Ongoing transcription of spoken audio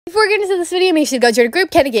Before getting into this video, make sure to go join the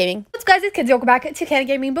group, Kenny Gaming. What's up, guys? It's Kids. Welcome back to Kenny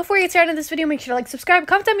Gaming. Before you get started on this video, make sure to like, subscribe,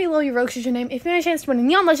 comment down below your Rogue's name if you want a chance to win a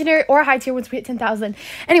Neon Legendary or a high tier once we hit 10,000.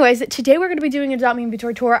 Anyways, today we're going to be doing an Adopt Me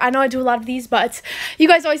inventory tour. I know I do a lot of these, but you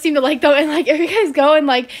guys always seem to like them. And like, if you guys go and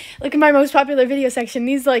like, look at my most popular video section,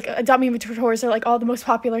 these like Adopt Me inventory tours are like all the most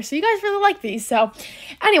popular. So you guys really like these. So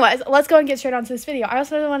anyways, let's go and get straight onto this video. I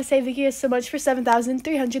also want to say thank you guys so much for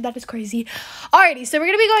 7,300. That is crazy. Alrighty, so we're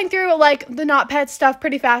going to be going through like the not pet stuff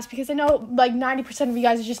pretty fast because I know like 90% of you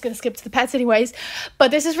guys are just going to skip to the pets anyways, but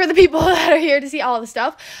this is for the people that are here to see all the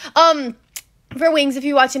stuff. For wings, if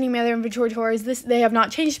you watch any of my other inventory tours, they have not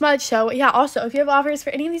changed much. So yeah, also if you have offers for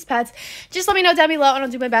any of these pets, just let me know down below and I'll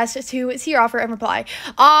do my best to see your offer and reply.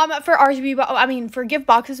 For RGB, for gift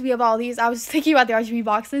boxes, we have all these. I was thinking about the RGB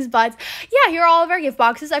boxes, but yeah, here are all of our gift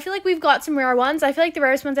boxes. I feel like we've got some rare ones. I feel like the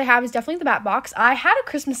rarest ones I have is definitely the Bat Box. I had a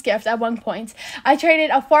Christmas gift at one point. I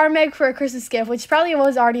traded a farm egg for a Christmas gift, which probably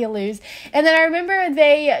was already a lose. And then I remember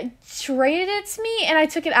they traded it to me and I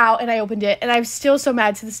took it out and I opened it, and I'm still so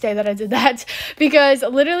mad to this day that I did that. Because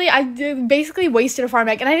literally I basically wasted a farm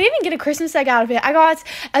egg, and I didn't even get a Christmas egg out of it. I got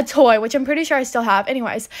a toy, which I'm pretty sure I still have.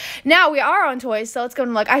 Anyways, now we are on toys, so let's go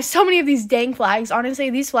and look. I have so many of these dang flags.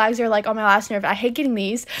 Honestly, these flags are like on my last nerve. I hate getting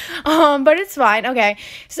these, but it's fine. Okay,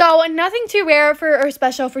 so nothing too rare or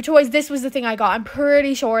special for toys. This was the thing I got. I'm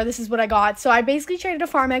pretty sure this is what I got. So I basically traded a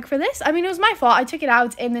farm egg for this. I mean, it was my fault. I took it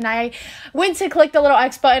out, and then I went to click the little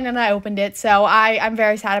X button, and I opened it. So I'm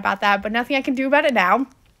very sad about that, but nothing I can do about it now.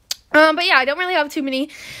 But yeah, I don't really have too many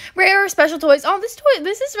rare or special toys. Oh,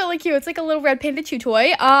 this is really cute. It's like a little red panda chew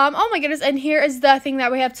toy. Oh my goodness, and here is the thing that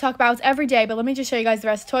we have to talk about every day, but let me just show you guys the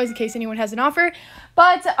rest of the toys in case anyone has an offer.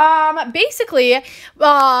 But, basically,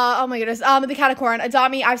 oh my goodness, the Catacorn, Adopt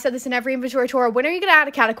Me. I've said this in every inventory tour. When are you gonna add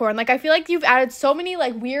a Catacorn? Like, I feel like you've added so many,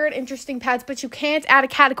 like, weird, interesting pets, but you can't add a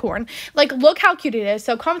Catacorn. Like, look how cute it is.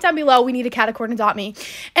 So, comment down below, we need a Catacorn, Adopt Me.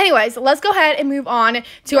 Anyways, let's go ahead and move on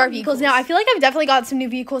to our vehicles. Now, I feel like I've definitely got some new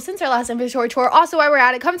vehicles since our last inventory tour. Also, while we're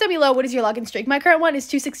at it, comment down below, what is your login streak? My current one is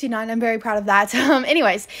 269. I'm very proud of that.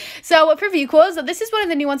 Anyways, so for vehicles, this is one of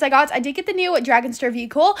the new ones I got. I did get the new Dragonster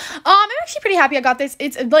vehicle. I'm actually pretty happy I got this.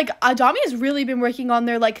 It's like Adopt Me has really been working on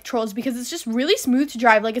their like controls because it's just really smooth to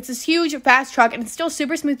drive. Like, it's this huge fast truck and it's still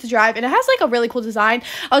super smooth to drive, and it has like a really cool design.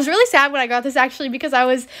 I was really sad when I got this actually because I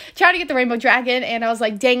was trying to get the Rainbow Dragon and I was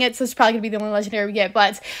like, dang it, so it's probably gonna be the only legendary we get.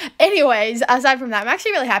 But anyways, aside from that, I'm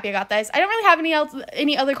actually really happy I got this. I don't really have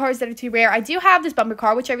any other cars that are too rare. I do have this bumper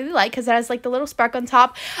car, which I really like because it has like the little spark on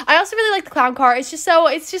top. I also really like the clown car. It's just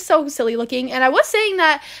so silly looking, and I was seeing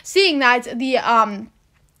that the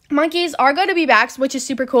monkeys are going to be back, which is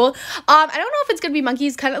super cool. I don't know if it's going to be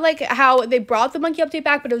monkeys, kind of like how they brought the monkey update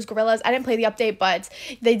back, but it was gorillas. I didn't play the update, but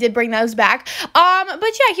they did bring those back.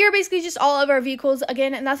 But yeah, here are basically just all of our vehicles.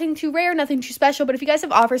 Again, nothing too rare, nothing too special, but if you guys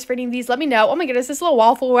have offers for any of these, let me know. Oh my goodness, this little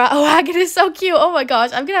waffle wagon is so cute. Oh my gosh,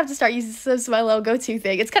 I'm going to have to start using this as my little go-to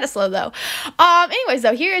thing. It's kind of slow though. Anyways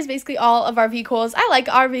though, here is basically all of our vehicles. I like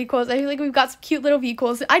our vehicles. I feel like we've got some cute little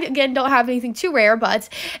vehicles. I, again, don't have anything too rare, but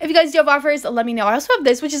if you guys do have offers, let me know. I also have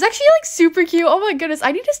this, which is actually like super cute. Oh my goodness,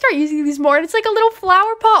 I need to start using these more. And it's like a little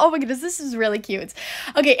flower pot. Oh my goodness, this is really cute.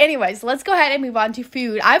 Okay, anyways, let's go ahead and move on to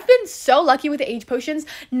food. I've been so lucky with the age potions.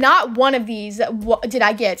 Not one of these did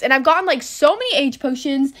I get, and I've gotten like so many age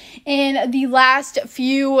potions in the last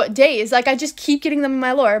few days. Like, I just keep getting them in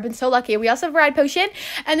my lore. I've been so lucky. We also have a ride potion,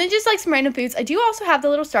 and then just like some random foods. I do also have the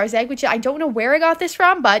little stars egg, which I don't know where I got this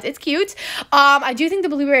from, but it's cute. I do think the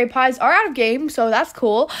blueberry pies are out of game, so that's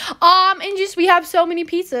cool. And just we have so many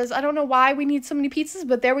pizzas. I don't know why we need so many pizzas,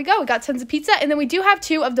 but there we go. We got tons of pizza, and then we do have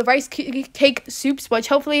 2 of the rice cake soups, which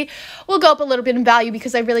hopefully will go up a little bit in value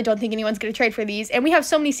because I really don't think anyone's going to trade for these. And we have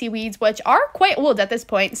so many seaweeds, which are quite old at this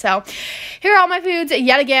point. So here are all my foods.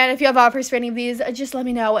 Yet again, if you have offers for any of these, just let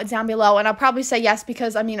me know down below, and I'll probably say yes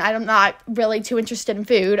because I mean, I'm not really too interested in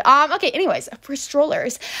food. Okay, anyways, for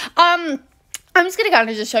strollers, I'm just going to kind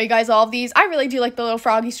of just show you guys all of these. I really do like the little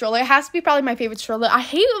froggy stroller. It has to be probably my favorite stroller. I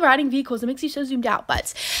hate riding vehicles. It makes you so zoomed out,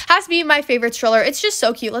 but has to be my favorite stroller. It's just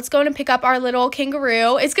so cute. Let's go in and pick up our little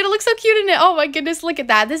kangaroo. It's going to look so cute in it. Oh my goodness, look at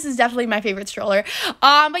that. This is definitely my favorite stroller.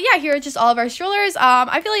 But yeah, here are just all of our strollers.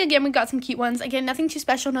 I feel like, again, we've got some cute ones. Again, nothing too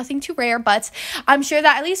special, nothing too rare, but I'm sure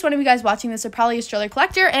that at least one of you guys watching this are probably a stroller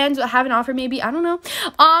collector and have an offer maybe. I don't know.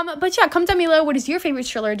 But yeah, comment down below, what is your favorite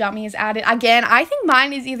stroller Adopt Me has added? Again, I think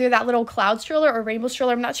mine is either that little cloud stroller stroller or rainbow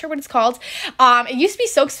stroller. I'm not sure what it's called. It used to be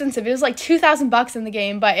so expensive. It was like $2,000 in the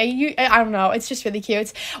game, but I don't know. It's just really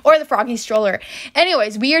cute. Or the Froggy stroller.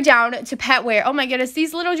 Anyways, we are down to pet wear. Oh my goodness,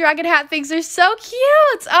 these little dragon hat things are so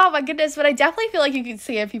cute. Oh my goodness, but I definitely feel like you can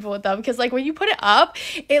scam people with them because like when you put it up,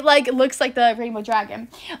 it like looks like the rainbow dragon.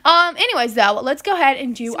 Anyways though, let's go ahead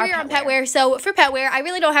and do our pet wear. So for pet wear, I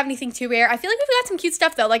really don't have anything too rare. I feel like we've got some cute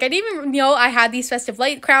stuff though. Like I didn't even know I had these festive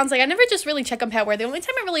light crowns. Like I never just really check on pet wear. The only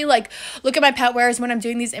time I really like look at my pet wear is when I'm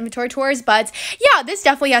doing these inventory tours. But yeah, this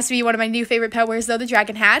definitely has to be one of my new favorite pet wears though, the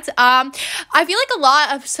dragon hat. I feel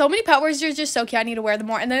like so many pet wears are just so cute. I need to wear them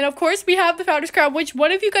more. And then of course we have the founder's crown, which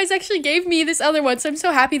one of you guys actually gave me this other one. So I'm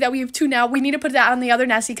so happy that we have two now. We need to put that on the other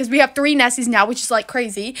Nessie because we have 3 Nessies now, which is like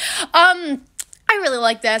crazy. I really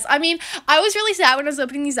like this. I mean, I was really sad when I was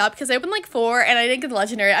opening these up because I opened like 4 and I didn't get the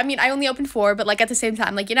legendary. I mean, I only opened 4, but like at the same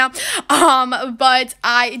time, like, you know, but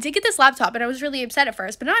I did get this laptop and I was really upset at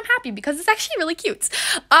first, but now I'm happy because it's actually really cute.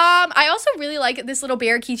 I also really like this little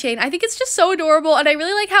bear keychain. I think it's just so adorable and I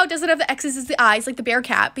really like how it doesn't have the X's as the eyes like the bear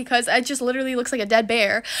cat because it just literally looks like a dead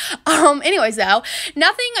bear. Anyways though,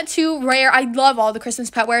 nothing too rare. I love all the Christmas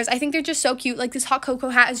pet wares. I think they're just so cute. Like this hot cocoa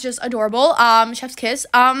hat is just adorable. Chef's kiss.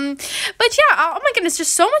 But yeah, oh my goodness,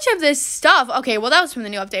 just so much of this stuff. Okay, well that was from the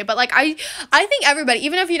new update, but like I think everybody,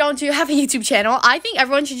 even if you don't have a YouTube channel, I think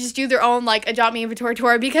everyone should just do their own like Adopt Me inventory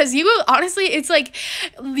tour because you honestly, it's like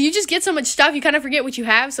you just get so much stuff you kind of forget what you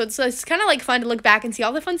have. So it's kind of like fun to look back and see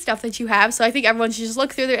all the fun stuff that you have. So I think everyone should just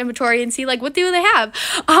look through their inventory and see like what do they have.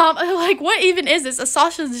 Like what even is this? A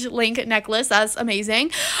sausage link necklace. That's amazing.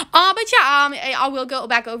 But yeah, I will go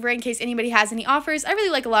back over in case anybody has any offers. I really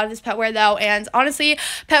like a lot of this pet wear though, and honestly,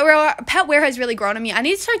 pet wear has really grown on me. I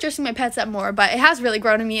need to start dressing my pets up more, but it has really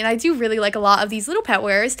grown on me, and I do really like a lot of these little pet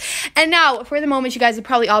wares. And now, for the moment you guys have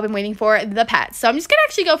probably all been waiting for, the pets. So I'm just gonna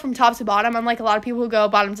actually go from top to bottom, unlike a lot of people who go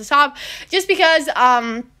bottom to top, just because,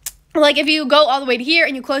 like if you go all the way to here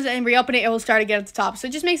and you close it and reopen it, it will start again at the top. So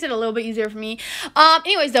it just makes it a little bit easier for me.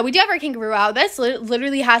 Anyways though, we do have our kangaroo out. This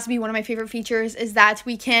literally has to be one of my favorite features, is that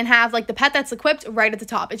we can have like the pet that's equipped right at the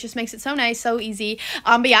top. It just makes it so nice, so easy.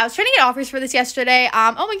 But yeah, I was trying to get offers for this yesterday.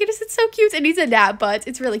 Oh my goodness, it's so cute. It needs a nap, but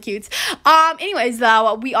it's really cute. Anyways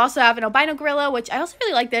though, we also have an albino gorilla, which I also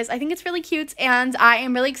really like this. I think it's really cute, and I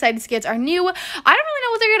am really excited to get our new, I don't really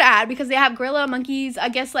know what they're gonna add because they have gorilla, monkeys, I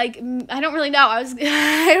guess like, I don't really know.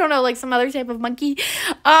 I don't know, like some other type of monkey.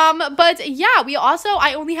 But yeah,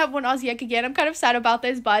 I only have one Aussie egg again. I'm kind of sad about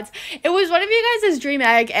this, but it was one of you guys' dream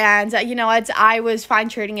egg, and you know what, I was fine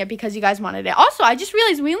trading it because you guys wanted it. Also, I just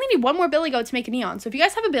realized we only need one more billy goat to make a neon, so if you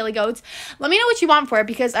guys have a billy goat, let me know what you want for it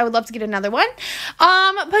because I would love to get another one.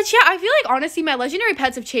 But yeah, I feel like honestly my legendary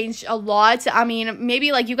pets have changed a lot. I mean,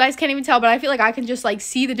 maybe like you guys can't even tell, but I feel like I can just like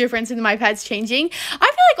see the difference in my pets changing. I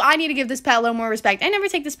feel like I need to give this pet a little more respect. I never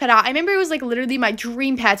take this pet out. I remember it was like literally my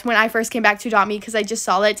dream pet when I first came back to Adopt Me because I just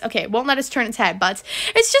saw it. Okay, it won't let us turn its head, but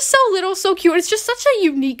it's just so little, so cute. It's just such a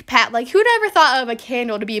unique pet. Like, who'd ever thought of a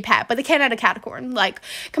candle to be a pet, but the can had a catacorn? Like,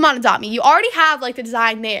 come on, Adopt Me. You already have, like, the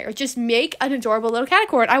design there. Just make an adorable little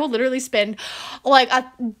catacorn. I will literally spend, like,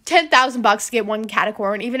 $10,000 to get one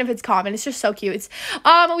catacorn, even if it's common. It's just so cute.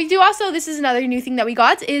 We do also, this is another new thing that we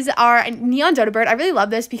got, is our neon dodo bird. I really love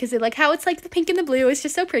this because I like how it's, like, the pink and the blue. It's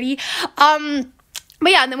just so pretty.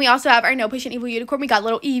 But yeah, and then we also have our No Patient Evil Unicorn. We got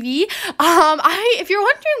little Evie. If you're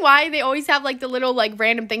wondering why they always have like the little like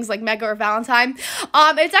random things like Mega or Valentine,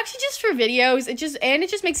 it's actually just for videos. It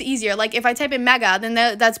just makes it easier. Like if I type in Mega, then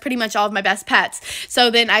that's pretty much all of my best pets. So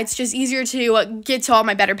then it's just easier to get to all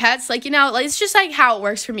my better pets. Like, you know, it's just like how it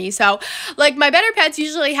works for me. So like my better pets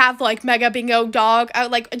usually have like Mega, Bingo, Dog,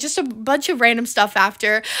 like just a bunch of random stuff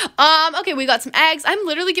after. Okay, we got some eggs. I'm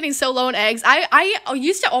literally getting so low on eggs. I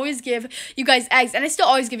used to always give you guys eggs, and I still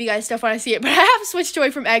always give you guys stuff when I see it, but I have switched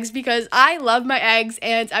away from eggs because I love my eggs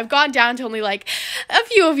and I've gone down to only like a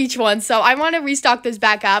few of each one, so I want to restock those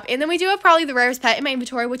back up. And then we do have probably the rarest pet in my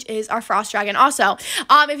inventory, which is our frost dragon. Also,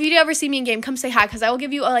 if you do ever see me in game, come say hi because I will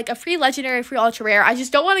give you like a free legendary, free ultra rare. I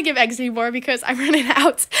just don't want to give eggs anymore because I'm running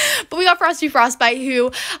out. But we got Frosty Frostbite, who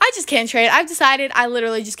I just can't trade. I've decided I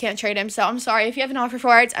literally just can't trade him, so I'm sorry if you have an offer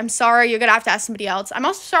for it. I'm sorry, you're gonna have to ask somebody else. I'm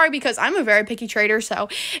also sorry because I'm a very picky trader, so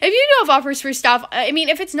if you do have offers for stuff, I mean,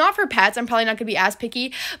 if it's not for pets, I'm probably not going to be as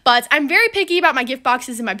picky, but I'm very picky about my gift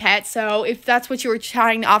boxes and my pets, so if that's what you were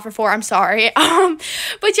trying to offer for, I'm sorry.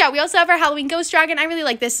 But yeah, we also have our Halloween Ghost Dragon. I really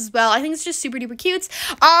like this as well. I think it's just super duper cute.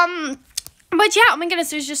 But yeah, oh my goodness,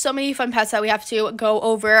 there's just so many fun pets that we have to go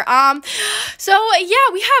over. So yeah,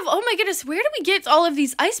 we have, oh my goodness, where do we get all of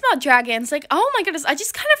these ice mount dragons? Like, oh my goodness, I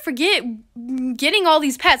just kind of forget getting all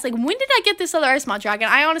these pets. Like, when did I get this other ice mount dragon?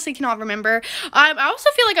 I honestly cannot remember. I also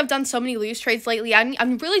feel like I've done so many loose trades lately.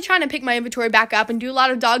 I'm really trying to pick my inventory back up and do a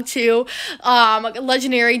lot of dog 2,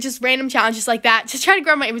 legendary, just random challenges like that. Just try to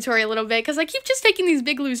grow my inventory a little bit because I keep just taking these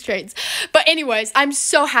big loose trades. But anyways, I'm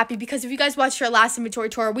so happy because if you guys watched our last inventory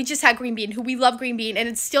tour, we just had Green Bean, who we love Green Bean, and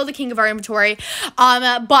it's still the king of our inventory.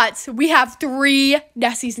 But we have 3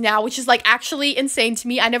 Nessies now, which is like actually insane to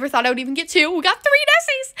me. I never thought I would even get 2. We got 3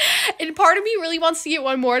 Nessies, and part of me really wants to get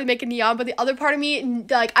 1 more to make a neon, but the other part of me,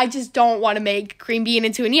 like, I just don't want to make Green Bean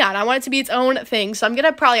into a neon. I want it to be its own thing, so I'm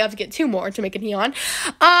gonna probably have to get 2 more to make a neon.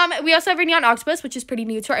 We also have a neon octopus, which is pretty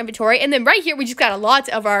new to our inventory, and then right here we just got a lot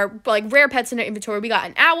of our like rare pets in our inventory. We got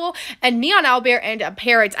an owl, a neon owlbear, and a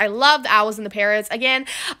parrot. I love the owls and the parrots. Again,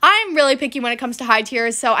 I'm really picky when it comes to high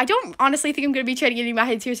tiers, so I don't honestly think I'm going to be trading any of my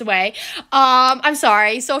high tiers away. I'm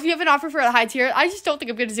sorry. So if you have an offer for a high tier, I just don't think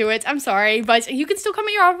I'm going to do it. I'm sorry, but you can still come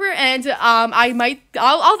at your offer, and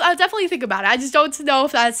I'll definitely think about it. I just don't know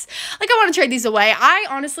if that's, like, I want to trade these away. I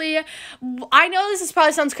know this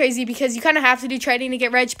probably sounds crazy because you kind of have to do trading to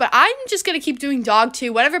get rich, but I'm just going to keep doing dog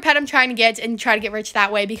 2, whatever pet I'm trying to get, and try to get rich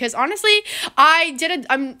that way, because honestly,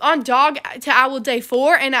 I'm on dog to owl day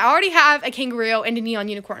 4, and I already have a kangaroo and a neon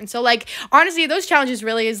unicorn. So, like, honestly, those challenges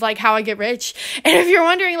really is like how I get rich. And if you're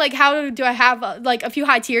wondering, like, how do I have like a few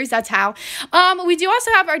high tiers, that's how. We do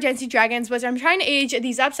also have our Density dragons, which I'm trying to age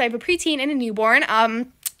these up. So I have a preteen and a newborn.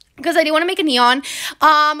 Because I do want to make a neon.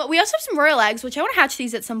 We also have some royal eggs, which I want to hatch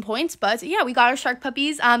these at some points. But yeah, we got our shark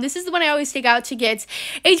puppies. This is the one I always take out to get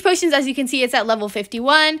age potions. As you can see, it's at level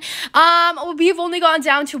 51. We've only gone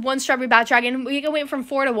down to 1 strawberry bat dragon. We went from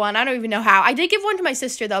 4 to 1. I don't even know how. I did give 1 to my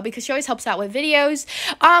sister, though, because she always helps out with videos.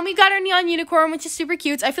 We got our neon unicorn, which is super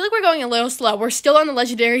cute. I feel like we're going a little slow. We're still on the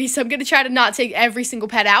legendary, so I'm going to try to not take every single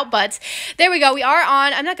pet out. But there we go. We are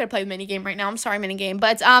on. I'm not going to play the minigame right now. I'm sorry, minigame.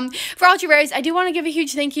 But for ultra rares, I do want to give a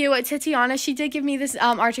huge thank you to Tiana. She did give me this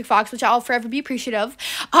Arctic Fox, which I'll forever be appreciative.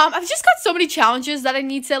 I've just got so many challenges that I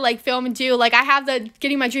need to like film and do. Like, I have the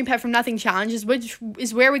getting my dream pet from nothing challenges, which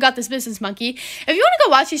is where we got this business monkey. If you want to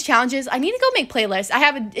go watch these challenges, I need to go make playlists. I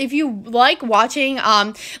have if you like watching,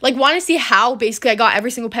 like, want to see how basically I got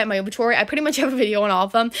every single pet in my inventory, I pretty much have a video on all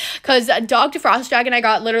of them, because dog to frost dragon I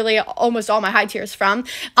got literally almost all my high tiers from.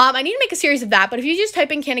 I need to make a series of that, but if you just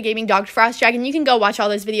type in Canna Gaming dog to frost dragon, you can go watch all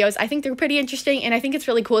those videos. I think they're pretty interesting, and I think it's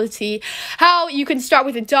really cool to see how you can start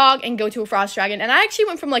with a dog and go to a frost dragon. And I actually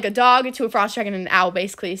went from like a dog to a frost dragon and an owl,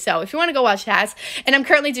 basically. So if you want to go watch that, and I'm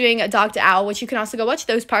currently doing a dog to owl, which you can also go watch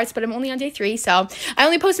those parts, but I'm only on day 3, so I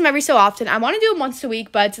only post them every so often. I want to do them once a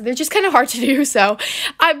week, but they're just kind of hard to do, so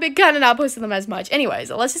I've been kind of not posting them as much. Anyways,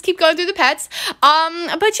 let's just keep going through the pets. But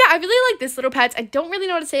yeah, I really like this little pet. I don't really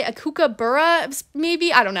know how to say, a kookaburra,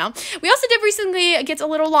 maybe, I don't know. We also did recently get a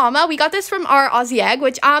little llama. We got this from our Aussie egg,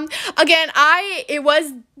 which again, it was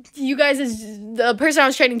you guys is the person I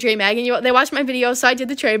was trading Dream Egg, and they watched my video, so I did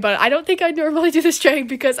the trade, but I don't think I normally do this trade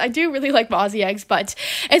because I do really like my Aussie eggs, but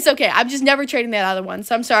it's okay. I'm just never trading that other one,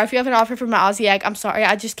 so I'm sorry. If you have an offer for my Aussie egg, I'm sorry.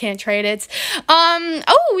 I just can't trade it.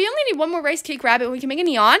 Oh, we only need 1 more rice cake rabbit and we can make a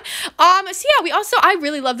neon. So yeah, I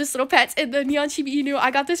really love this little pet, and the neon Chibi Inu.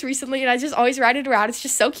 I got this recently, and I just always ride it around. It's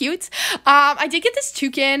just so cute. I did get this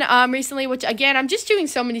toucan, recently, which again, I'm just doing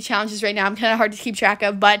so many challenges right now. I'm kind of hard to keep track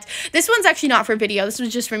of, but this one's actually not for video. This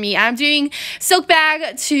was just for me. I'm doing Silk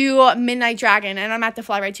Bag to Midnight Dragon, and I'm at the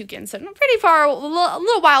Fly Ride Toucan, so I'm pretty far, a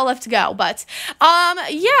little while left to go, but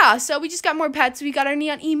yeah, so we just got more pets. We got our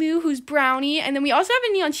neon emu, who's Brownie, and then we also have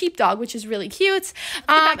a neon sheepdog, which is really cute.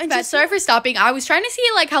 And just sorry for stopping. I was trying to see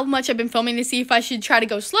like how much I've been filming to see if I should try to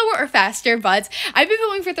go slower or faster, but I've been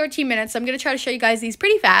filming for 13 minutes, so I'm gonna try to show you guys these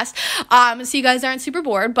pretty fast, so you guys aren't super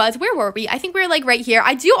bored. But where were we? I think we're like right here.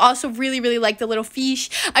 I do also really like the little fish.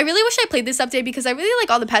 I really wish I played this update because I really like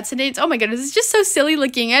all the pets in it. Oh my goodness, it's just so silly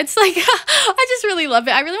looking. It's like I just really love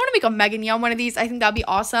it. I really want to make a mega neon one of these. I think that'd be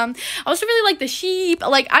awesome. I also really like the sheep.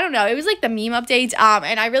 Like, I don't know, it was like the meme update,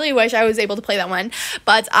 and I really wish I was able to play that one,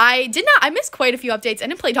 but I did not. I missed quite a few updates. I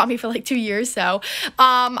didn't play Tommy for like 2 years, so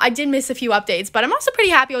I did miss a few updates, but I'm also pretty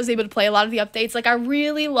happy I was able to play a lot of the updates. Like, I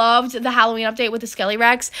really loved the Halloween update with the Skelly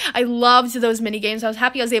Rex. I loved those mini games. I was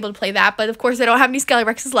happy I was able to play that, but of course I don't have any Skelly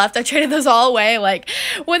Rexes left. I traded those all away like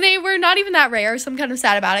when they were not even that rare, so I'm kind of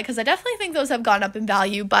sad about it because I definitely think those have gone up in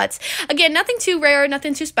value. But again, nothing too rare,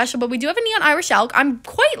 nothing too special. But we do have a Neon Irish Elk. I'm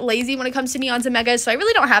quite lazy when it comes to Neons and Megas, so I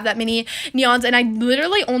really don't have that many Neons. And I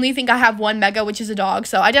literally only think I have one Mega, which is a dog.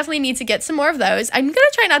 So I definitely need to get some more of those. I'm going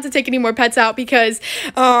to try not to take any more pets out because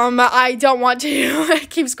I don't want to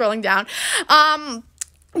keep scrolling down.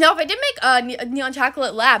 Now, if I did make a Neon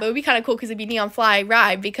Chocolate Lab, it would be kind of cool because it'd be Neon Fly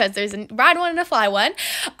Ride because there's a ride one and a fly one.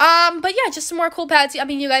 But yeah, just some more cool pets. I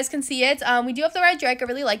mean, you guys can see it. We do have the Red Drake. I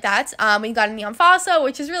really like that. We got a Neon Fosso,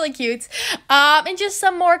 which is really cute. And just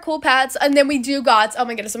some more cool pets. And then we do got, oh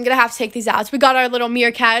my goodness, I'm going to have to take these out. So we got our little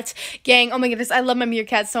Meerkat gang. Oh my goodness, I love my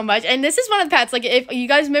Meerkat so much. And this is one of the pets. Like, if you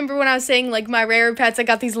guys remember when I was saying, like, my rare pets, I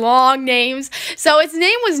got these long names. So its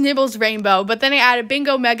name was Nibbles Rainbow. But then I added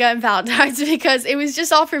Bingo, Mega, and Valentine's because it was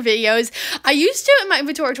just all for videos. I used to in my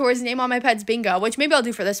inventory tours name all my pets Bingo, which maybe I'll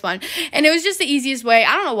do for this one. And it was just the easiest way.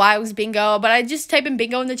 I don't know why it was Bingo, but I just type in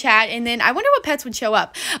Bingo in the chat and then I wonder what pets would show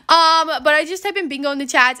up. But I just type in Bingo in the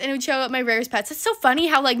chat and it would show up my rarest pets. It's so funny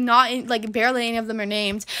how like barely any of them are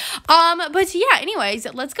named. But yeah,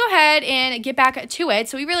 anyways, let's go ahead and get back to it.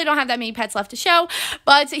 So we really don't have that many pets left to show,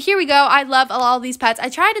 but here we go. I love all these pets. I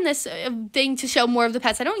tried in this thing to show more of the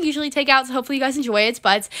pets I don't usually take out, so hopefully you guys enjoy it.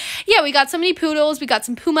 But yeah, we got so many poodles, we got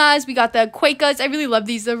some pumas, we got the Quakas. I really love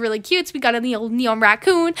these. They're really cute. We got a neon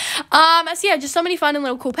raccoon. So yeah, just so many fun and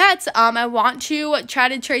little cool pets. I want to try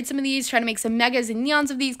to trade some of these, try to make some Megas and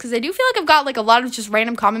Neons of these because I do feel like I've got like a lot of just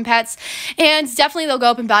random common pets, and definitely they'll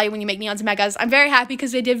go up in value when you make Neons and Megas. I'm very happy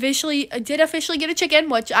because they did officially get a chicken,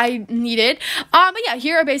 which I needed. But yeah,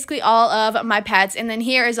 here are basically all of my pets, and then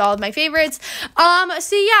here is all of my favorites.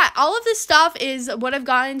 So yeah, all of this stuff is what I've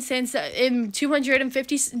gotten since in 69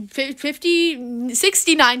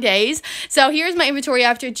 days. So here's my inventory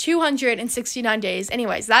after 269 days.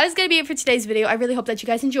 Anyways, that is going to be it for today's video. I really hope that you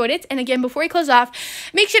guys enjoyed it. And again, before we close off,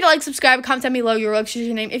 make sure to like, subscribe, comment down below your Roblox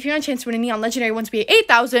username if you're on a chance to win a Neon Legendary once we hit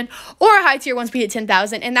 8,000 or a high tier once we hit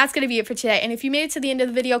 10,000. And that's going to be it for today. And if you made it to the end of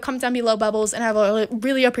the video, comment down below, Bubbles, and I will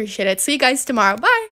really appreciate it. See you guys tomorrow. Bye!